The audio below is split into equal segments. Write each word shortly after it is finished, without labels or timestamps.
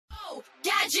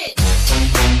ratchet.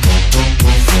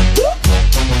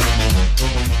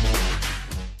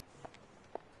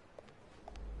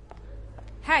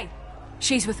 Hey,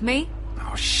 she's with me?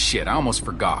 Oh shit, I almost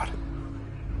forgot.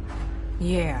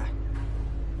 Yeah.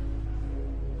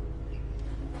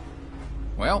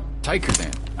 Well, take her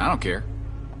then. I don't care.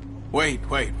 Wait,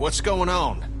 what's going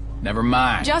on? Never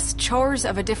mind. Just chores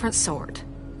of a different sort.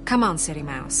 Come on, City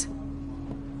Mouse.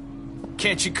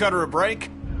 Can't you cut her a break?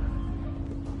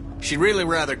 She'd really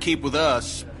rather keep with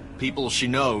us, people she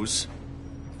knows.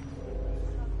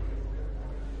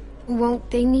 Won't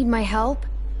they need my help?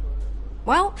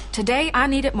 Well, today I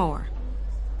need it more.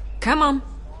 Come on.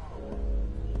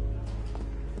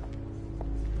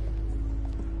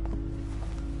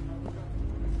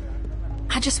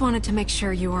 I just wanted to make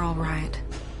sure you were all right.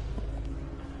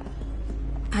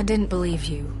 I didn't believe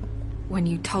you when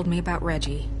you told me about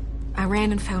Reggie. I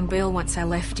ran and found Bill once I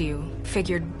left you.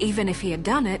 Figured even if he had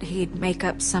done it, he'd make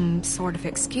up some sort of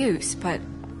excuse, but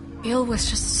Bill was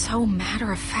just so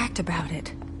matter-of-fact about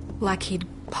it. Like he'd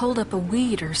pulled up a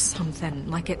weed or something,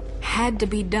 like it had to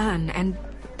be done, and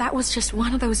that was just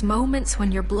one of those moments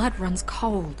when your blood runs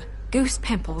cold. Goose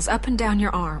pimples up and down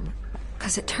your arm.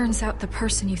 'Cause it turns out the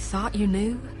person you thought you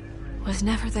knew was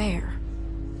never there.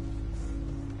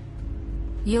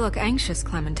 You look anxious,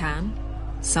 Clementine.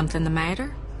 Something the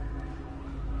matter?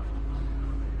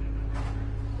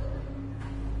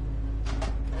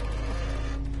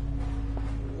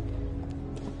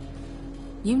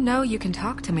 You know you can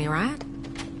talk to me, right?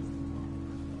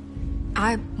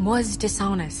 I was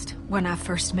dishonest when I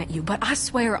first met you, but I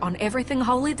swear on everything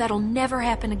holy that'll never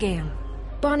happen again.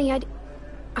 Bonnie,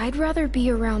 I'd rather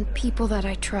be around people that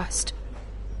I trust.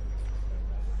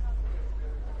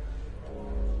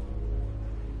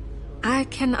 I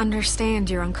can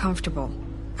understand you're uncomfortable.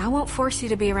 I won't force you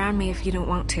to be around me if you don't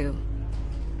want to.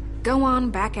 Go on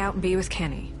back out and be with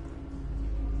Kenny.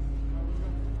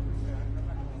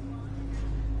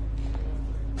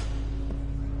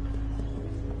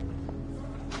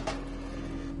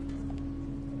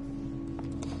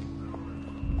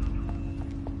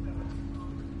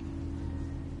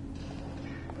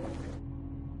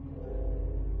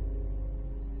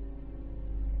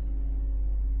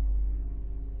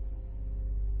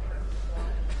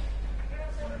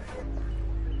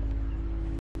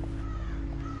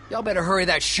 Y'all better hurry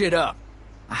that shit up.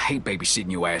 I hate babysitting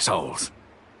you assholes.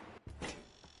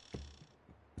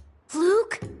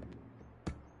 Luke?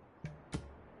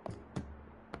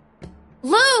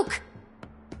 Luke!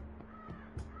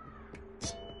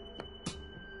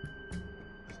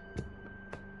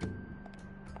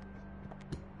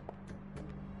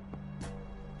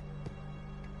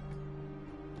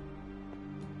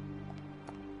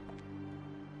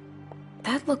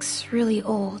 That looks really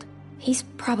old. He's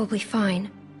probably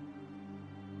fine.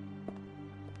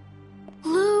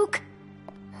 Luke!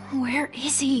 Where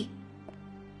is he?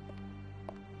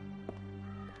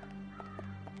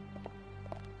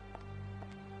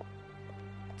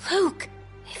 Luke!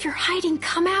 If you're hiding,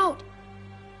 come out!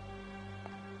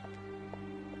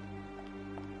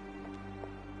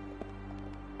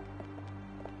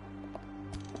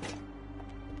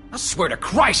 I swear to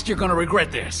Christ you're gonna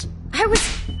regret this. I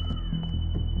was...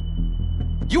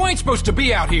 You ain't supposed to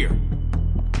be out here.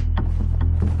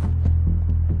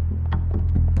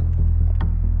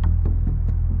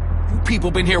 You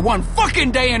people been here one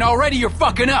fucking day and already you're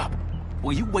fucking up.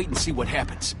 Well, you wait and see what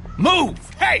happens. Move!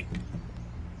 Hey!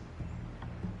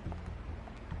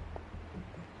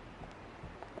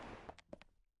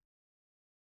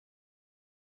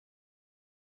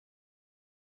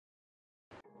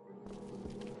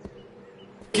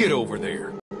 Get over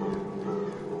there.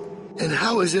 And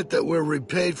how is it that we're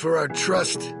repaid for our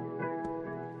trust?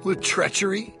 With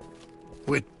treachery?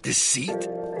 With deceit?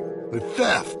 With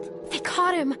theft? They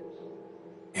caught him!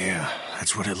 Yeah,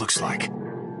 that's what it looks like.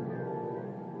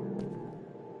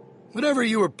 Whatever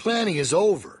you were planning is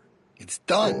over. It's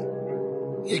done.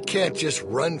 You can't just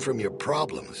run from your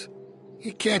problems.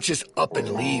 You can't just up and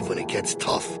leave when it gets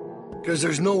tough. Because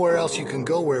there's nowhere else you can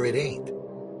go where it ain't.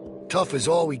 Tough is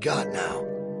all we got now.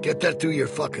 Get that through your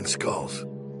fucking skulls.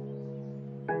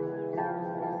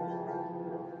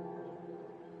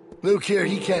 Luke here,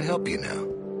 he can't help you now.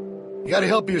 You gotta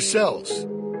help yourselves.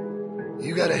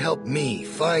 You gotta help me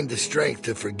find the strength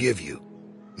to forgive you.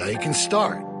 Now you can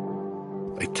start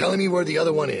by telling me where the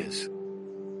other one is.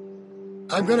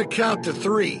 I'm gonna count to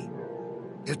 3.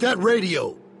 If that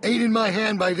radio ain't in my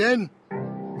hand by then,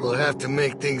 we'll have to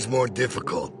make things more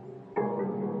difficult.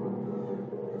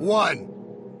 1,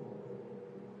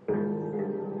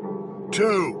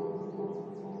 2.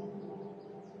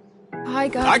 I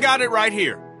I got it right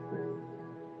here.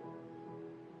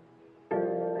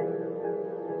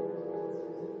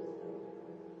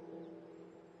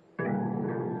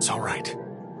 It's all right.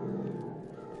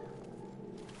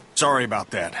 Sorry about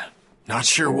that. Not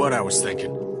sure what I was thinking.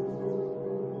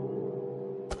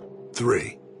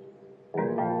 3.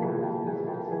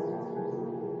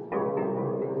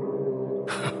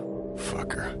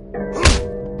 Fucker.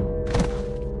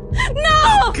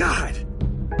 No! God!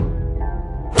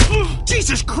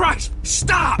 Jesus Christ!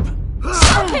 Stop!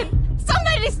 Stop him!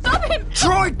 Somebody stop him!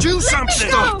 Troy, do something!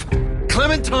 Stop!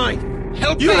 Clementine,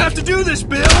 help me! You have to do this,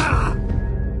 Bill!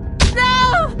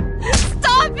 No!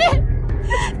 Stop it!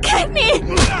 Kenny!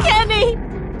 Kenny!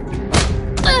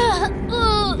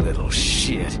 Little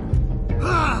shit.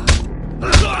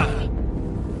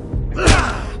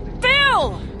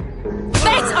 Bill!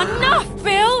 That's enough,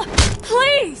 Bill!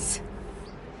 Please!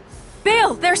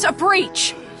 Bill, there's a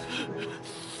breach!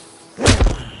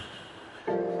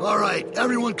 All right,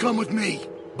 everyone come with me.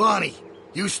 Bonnie,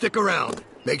 you stick around.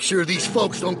 Make sure these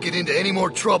folks don't get into any more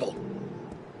trouble.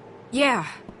 Yeah,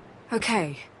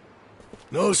 okay.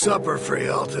 No supper for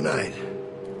y'all tonight.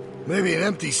 Maybe an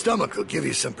empty stomach will give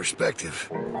you some perspective.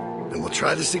 Then we'll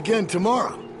try this again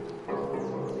tomorrow.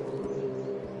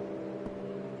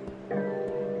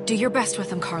 Do your best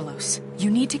with him, Carlos. You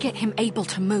need to get him able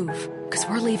to move, because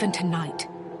we're leaving tonight.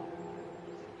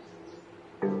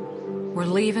 We're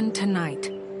leaving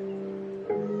tonight.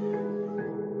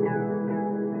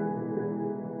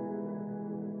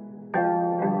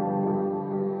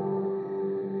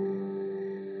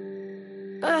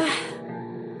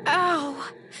 Ow.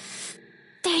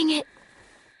 Dang it.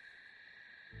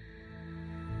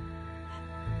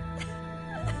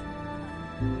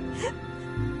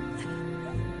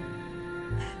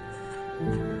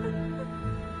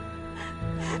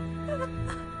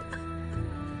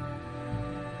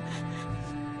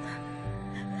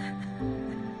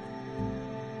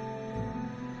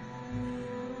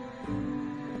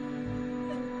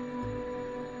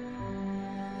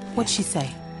 What'd she say?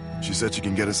 She said she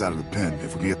can get us out of the pen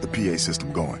if we can get the PA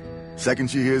system going. Second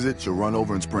she hears it, she'll run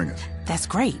over and spring us. That's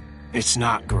great. It's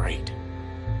not great.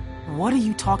 What are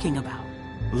you talking about?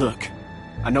 Look,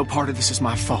 I know part of this is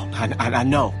my fault. I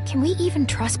know. Can we even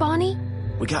trust Bonnie?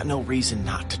 We got no reason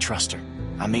not to trust her.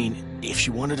 I mean, if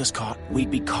she wanted us caught,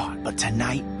 we'd be caught. But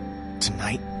tonight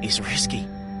is risky.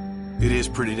 It is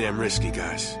pretty damn risky,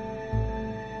 guys.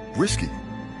 Risky?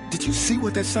 Did you see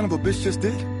what that son of a bitch just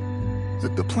did?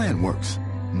 Look, the plan works.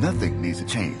 Nothing needs to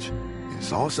change.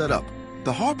 It's all set up.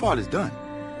 The hard part is done.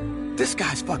 This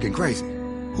guy's fucking crazy.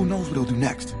 Who knows what he'll do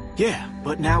next? Yeah,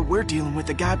 but now we're dealing with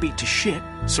a guy beat to shit,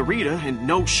 Sarita in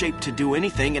no shape to do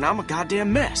anything, and I'm a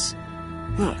goddamn mess.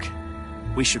 Look,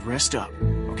 we should rest up,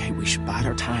 okay? We should bide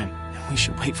our time, and we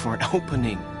should wait for an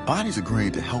opening. Bonnie's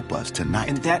agreeing to help us tonight.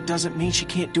 And that doesn't mean she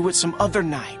can't do it some other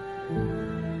night.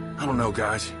 I don't know,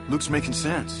 guys. Luke's making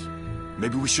sense.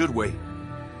 Maybe we should wait.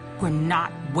 We're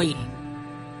not waiting.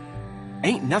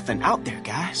 Ain't nothing out there,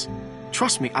 guys.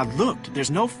 Trust me, I looked.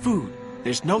 There's no food.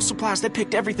 There's no supplies. They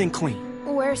picked everything clean.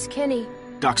 Where's Kenny?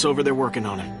 Doc's over there working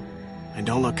on him. And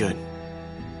don't look good.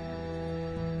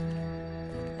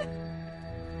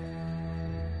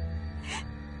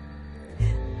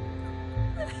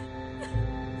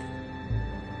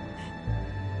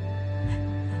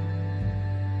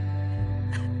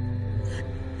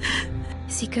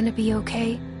 Is he gonna be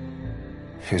okay?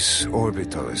 His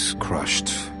orbital is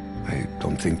crushed. I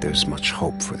don't think there's much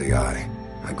hope for the eye.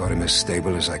 I got him as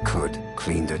stable as I could,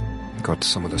 cleaned it, got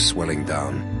some of the swelling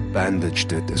down,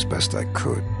 bandaged it as best I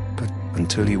could. But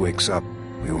until he wakes up,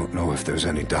 we won't know if there's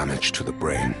any damage to the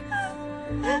brain.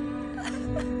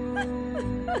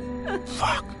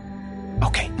 Fuck.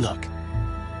 Okay, look.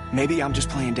 Maybe I'm just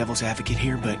playing devil's advocate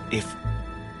here, but if...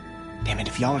 Damn it,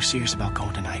 if y'all are serious about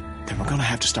going tonight, then we're gonna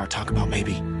have to start talking about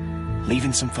maybe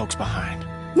leaving some folks behind.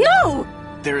 No!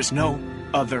 There is no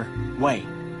other way.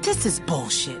 This is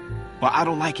bullshit. Well, I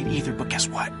don't like it either, but guess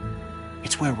what?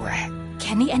 It's where we're at.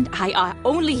 Kenny and I are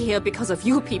only here because of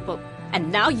you people.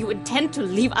 And now you intend to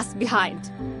leave us behind.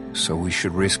 So we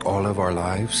should risk all of our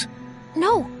lives?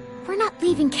 No, we're not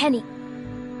leaving Kenny.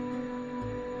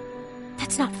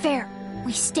 That's not fair.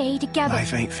 We stay together.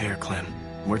 Life ain't fair, Clem.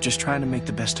 We're just trying to make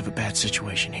the best of a bad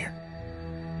situation here.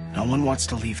 No one wants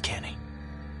to leave Kenny.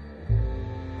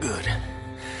 Good.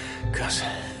 'Cause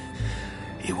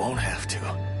you won't have to.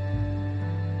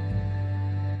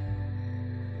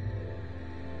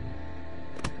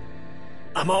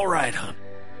 I'm all right, hon.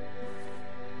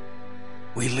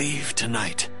 We leave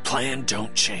tonight. Plan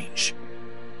don't change.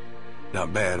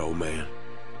 Not bad, old man.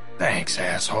 Thanks,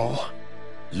 asshole.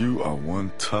 You are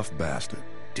one tough bastard.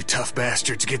 Do tough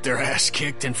bastards get their ass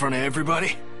kicked in front of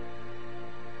everybody?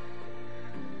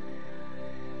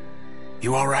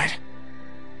 You all right?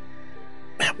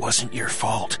 wasn't your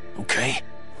fault, okay?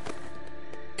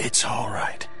 It's all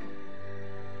right.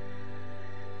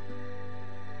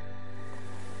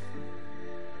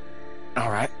 All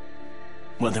right.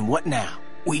 Well, then what now?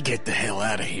 We get the hell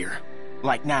out of here.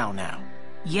 Like now.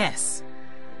 Yes.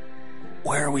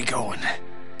 Where are we going?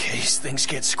 In case things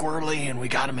get squirrely and we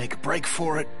gotta make a break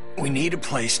for it, we need a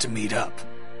place to meet up.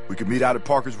 We could meet out at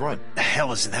Parker's Run. The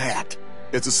hell is that?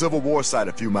 It's a Civil War site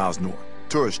a few miles north.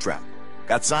 Tourist trap.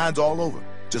 Got signs all over.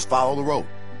 Just follow the road.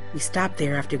 We stopped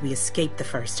there after we escaped the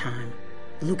first time.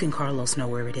 Luke and Carlos know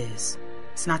where it is.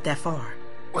 It's not that far.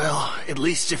 Well, at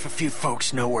least if a few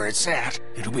folks know where it's at,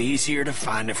 it'll be easier to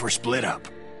find if we're split up.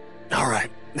 All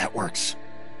right, that works.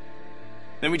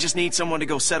 Then we just need someone to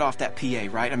go set off that PA,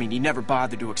 right? I mean, you never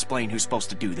bothered to explain who's supposed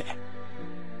to do that.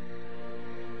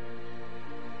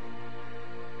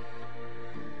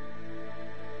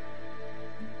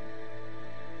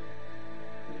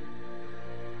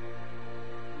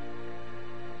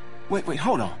 Wait,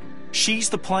 hold on. She's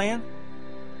the plan?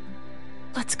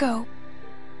 Let's go.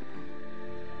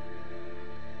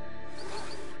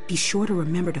 Be sure to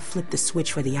remember to flip the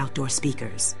switch for the outdoor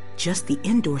speakers. Just the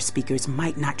indoor speakers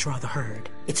might not draw the herd.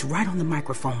 It's right on the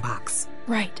microphone box.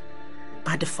 Right.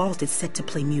 By default, it's set to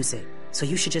play music, so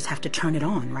you should just have to turn it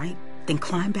on, right? Then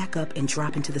climb back up and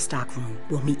drop into the stock room.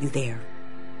 We'll meet you there.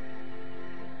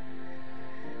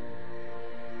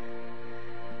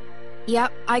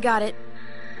 Yep, I got it.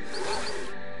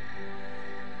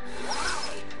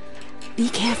 Be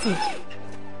careful.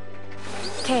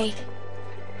 Okay.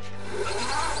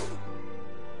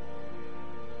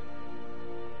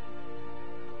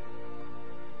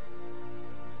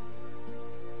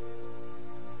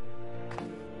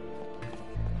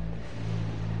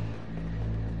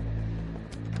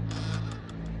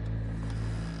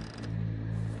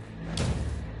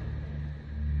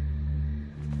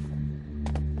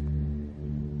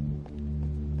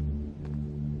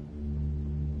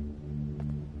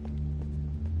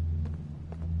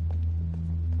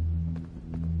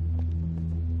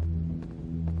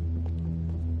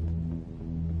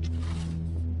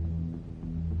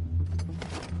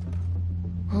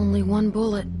 Only one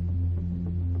bullet.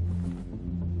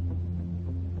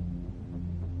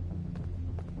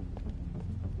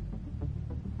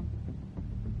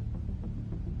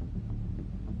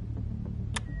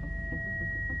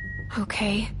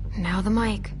 Okay, now the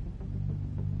mic.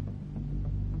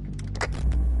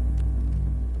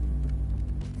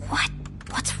 What?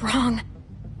 What's wrong?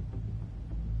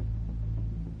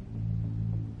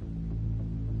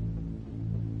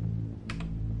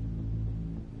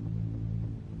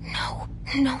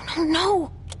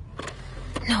 No!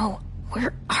 No,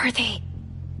 where are they?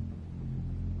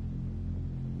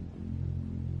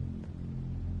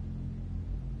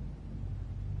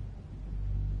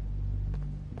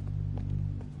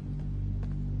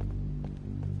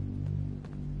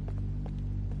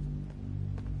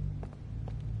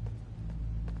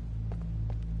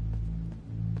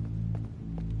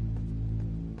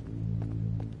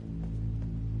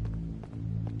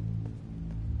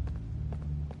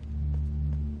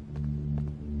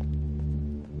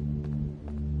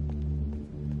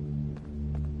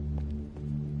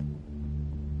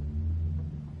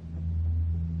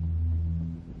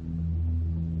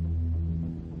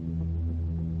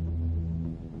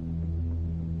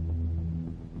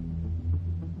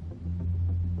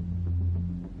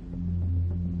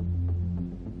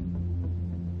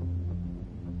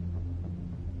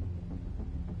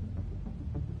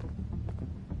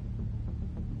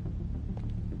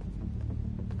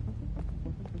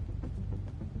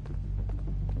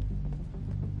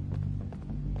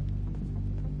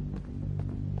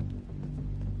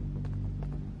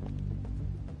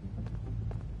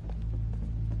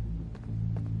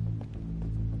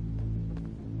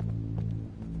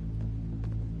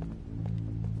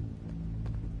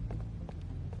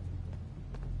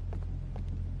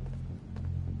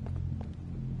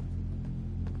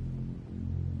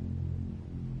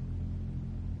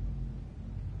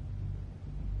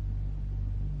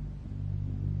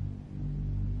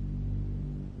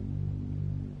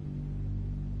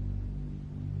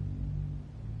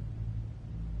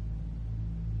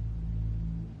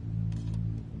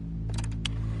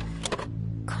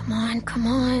 Come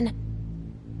on.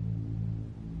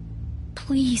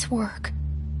 Please work.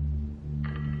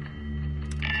 This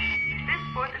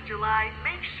 4th of July,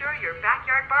 make sure your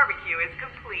backyard barbecue is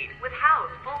complete with Howe's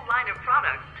full line of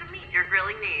products to meet your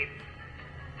grilling needs.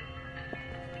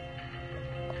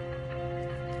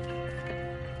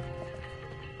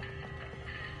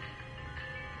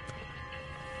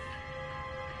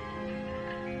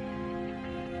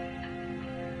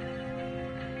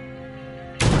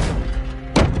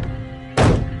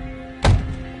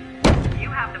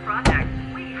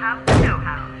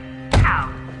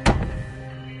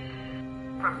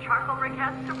 From charcoal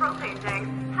briquettes to propane tanks,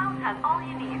 House has all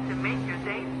you need to make your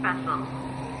day special.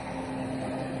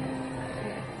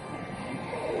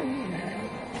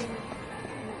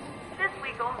 This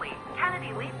week only,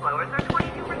 Kennedy leaf blowers are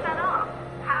 22% off.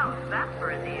 House, that's for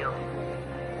a deal.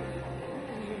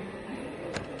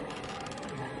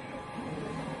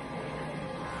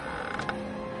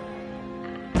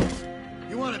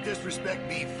 You want to disrespect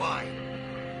me, fine.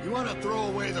 You want to throw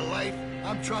away the life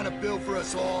I'm trying to build for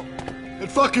us all? Then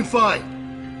fucking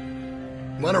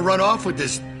fine. Want to run off with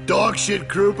this dog shit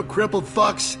group of crippled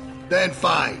fucks? Then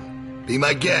fine. Be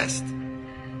my guest.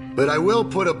 But I will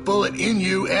put a bullet in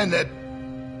you and that...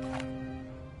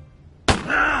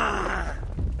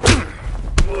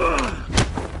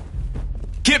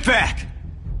 Get back!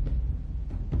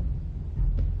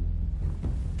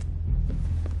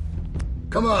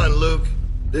 Come on, Luke.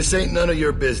 This ain't none of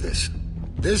your business.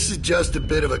 This is just a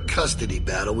bit of a custody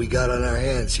battle we got on our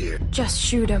hands here. Just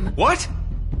shoot him. What?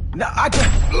 No, I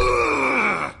just...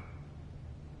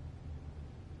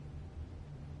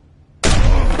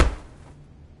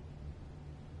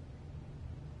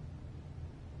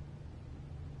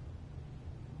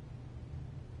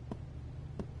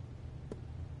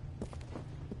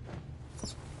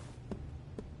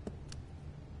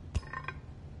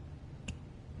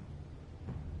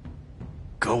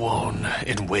 Go on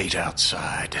and wait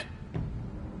outside.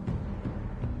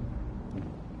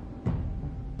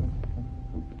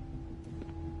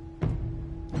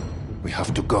 We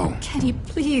have to go. Kenny,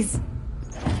 please.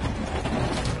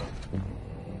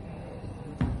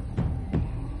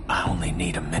 I only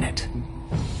need a minute.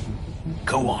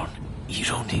 Go on. You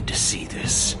don't need to see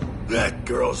this. That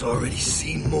girl's already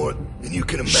seen more than you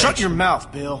can imagine. Shut your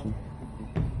mouth, Bill.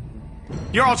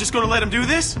 You're all just gonna let him do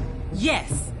this?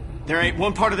 Yes. There ain't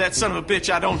one part of that son of a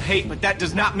bitch I don't hate, but that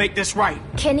does not make this right.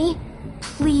 Kenny,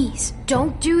 please,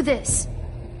 don't do this.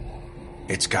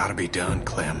 It's gotta be done,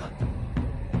 Clem.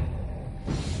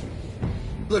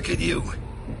 Look at you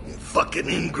fucking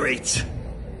ingrates.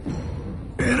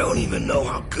 I don't even know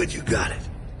how good you got it.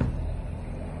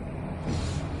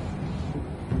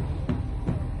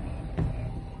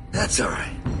 That's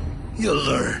alright. You'll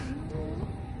learn.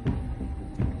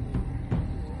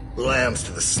 Lambs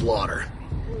to the slaughter.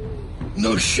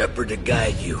 No shepherd to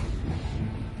guide you.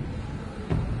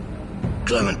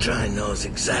 Clementine knows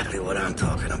exactly what I'm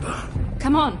talking about.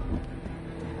 Come on.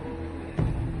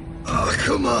 Oh,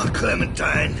 come on,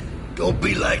 Clementine. Don't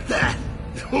be like that.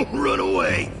 Don't run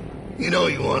away. You know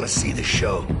you want to see the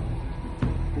show.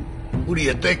 Who do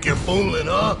you think you're fooling,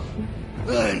 huh?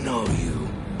 I know you.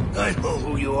 I know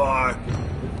who you are.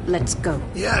 Let's go.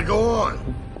 Yeah, go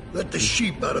on. Let the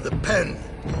sheep out of the pen.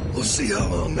 We'll see how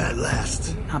long that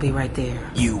lasts. I'll be right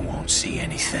there. You won't see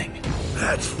anything.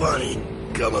 That's funny,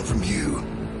 coming from you.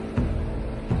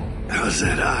 How's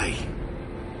that eye?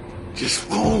 Just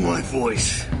follow my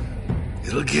voice.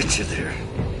 It'll get you there.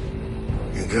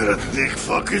 You got a thick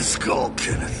fucking skull,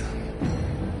 Kenneth.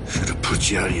 Should have put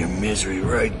you out of your misery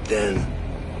right then.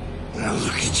 Now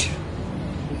look at you.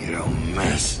 You're a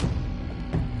mess.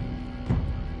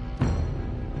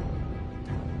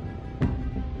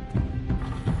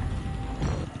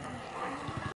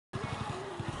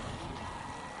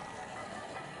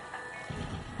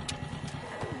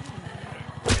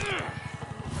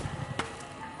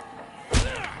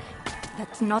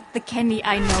 That's not the Kenny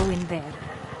I know in there.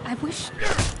 I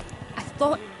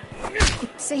thought I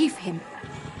could save him.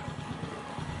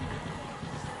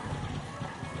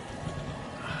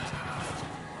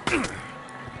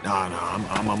 No,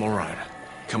 I'm all right.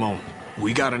 Come on.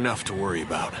 We got enough to worry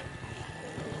about.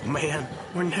 Man,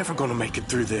 we're never gonna make it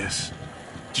through this.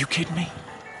 You kidding me?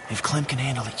 If Clem can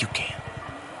handle it, you can.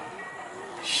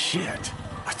 Shit.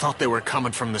 I thought they were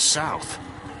coming from the south.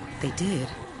 They did.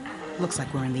 Looks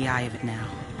like we're in the eye of it now.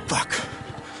 Fuck.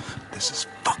 This is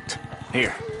fucked.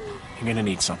 Here. You're gonna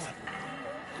need something.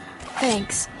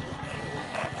 Thanks.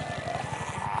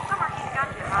 Summer heat got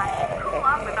you hot. Cool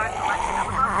off with our selection of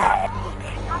hot.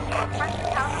 Talk to your friends and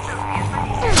town associates.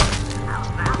 How's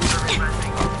that for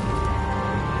refreshing?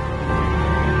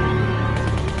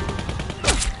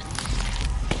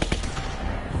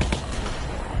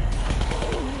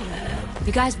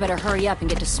 You guys better hurry up and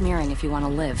get to smearing if you want to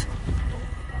live.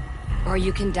 Or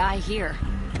you can die here.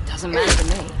 Doesn't matter to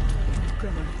me.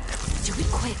 Do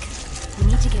it quick. We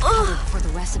need to get covered before the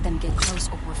rest of them get close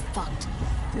or we're fucked.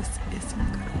 This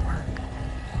isn't gonna work.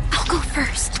 I'll go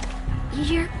first.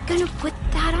 You're gonna put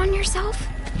that on yourself?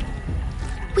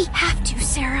 We have to,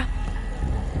 Sarah.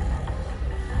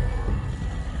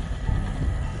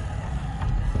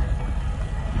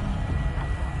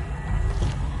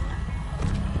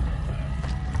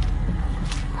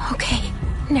 Okay,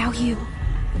 Now you.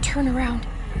 Turn around.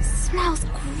 Smells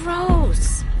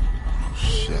gross. Oh,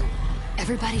 shit.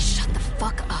 Everybody shut the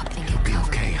fuck up and get Be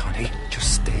covered. okay, honey.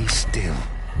 Just stay still.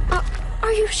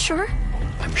 Are you sure?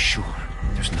 I'm sure.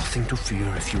 There's nothing to fear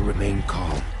if you remain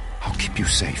calm. I'll keep you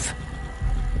safe.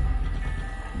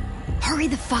 Hurry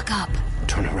the fuck up.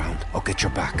 Turn around. I'll get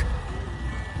your back.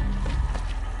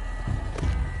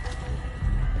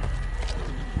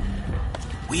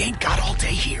 We ain't got all day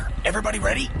here. Everybody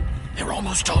ready? They're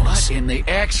almost told us. What in the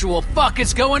actual fuck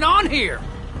is going on here?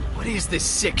 What is this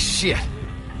sick shit?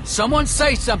 Someone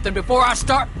say something before I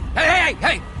start.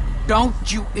 Hey! Don't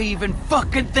you even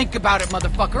fucking think about it,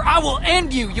 motherfucker. I will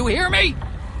end you. You hear me?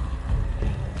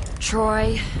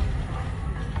 Troy,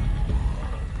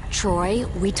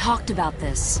 we talked about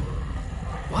this.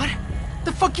 What?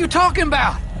 The fuck you talking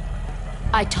about?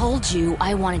 I told you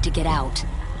I wanted to get out.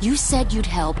 You said you'd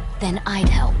help, then I'd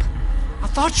help. I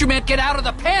thought you meant get out of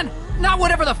the pen, not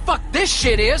whatever the fuck this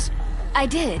shit is. I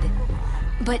did.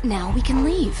 But now we can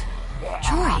leave.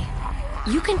 Troy,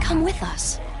 you can come with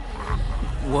us.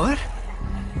 What?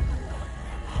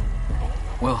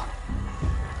 Well,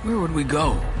 where would we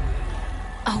go?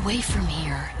 Away from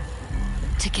here.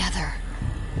 Together.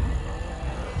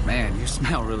 Man, you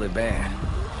smell really bad.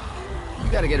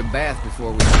 You gotta get a bath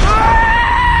before we...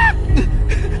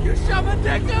 You shot my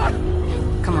dick out!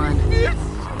 Come on.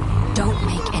 Don't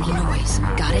make any noise,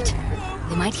 got it?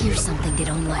 They might hear something they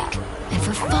don't like. And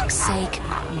for fuck's sake,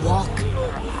 walk.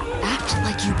 Act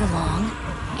like you belong,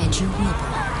 and you will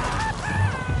belong.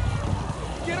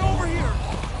 Get over here!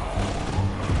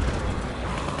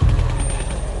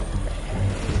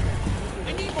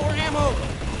 I need more ammo!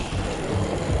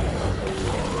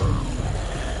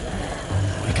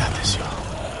 We got this, y'all.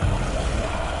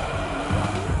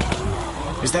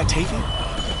 Is that Tavy?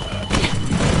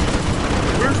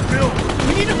 Where's Bill?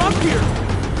 We need him up here!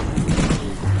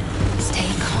 Stay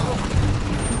calm.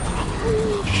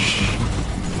 Shh.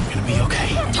 We're gonna be okay.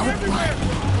 Don't run.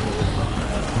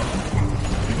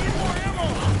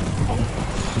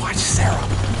 Watch Sarah.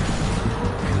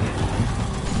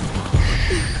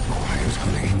 Quiet,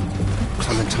 honey.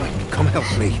 Clementine, come help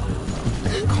me.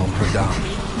 Calm her down.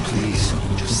 Please,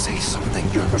 just say something.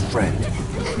 You're her friend.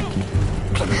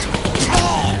 Clementine.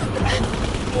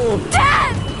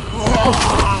 Dad!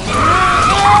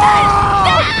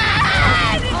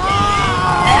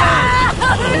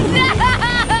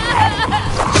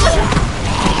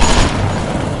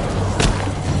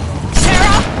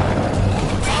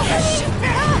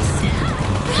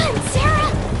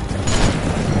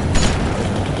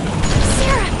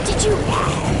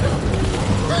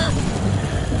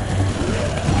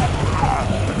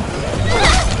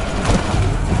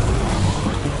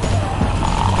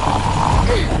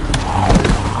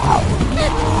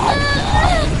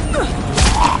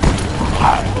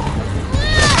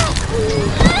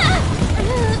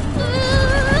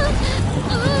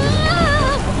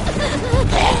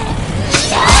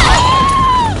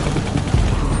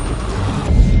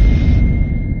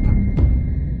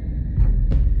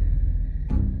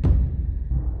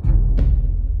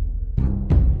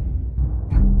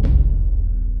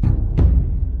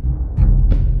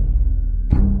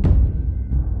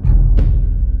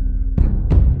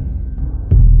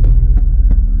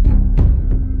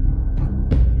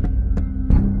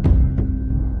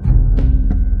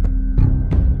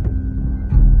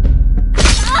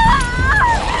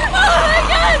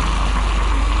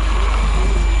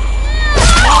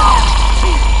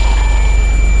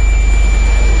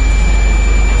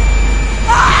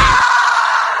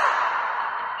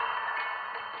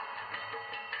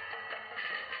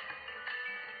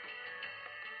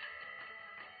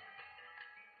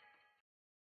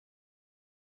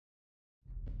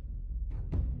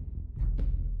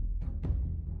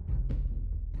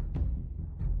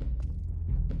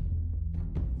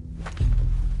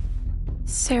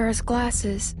 Sarah's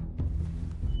glasses.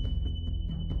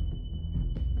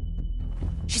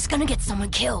 She's gonna get someone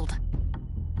killed.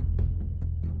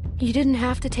 You didn't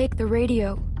have to take the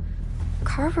radio.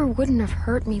 Carver wouldn't have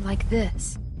hurt me like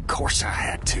this. Of course I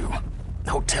had to.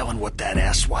 No telling what that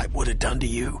asswipe would have done to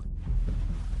you.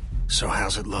 So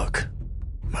how's it look?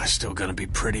 Am I still gonna be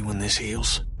pretty when this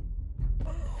heals?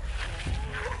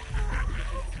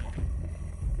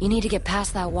 You need to get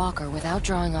past that walker without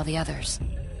drawing all the others.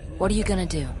 What are you gonna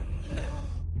do?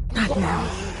 Not now.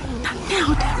 Not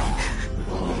now, damn it.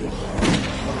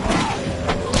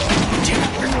 Damn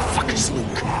it, where the fuck is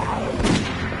Luke?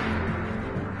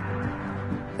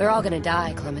 They're all gonna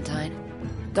die, Clementine.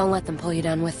 Don't let them pull you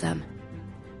down with them.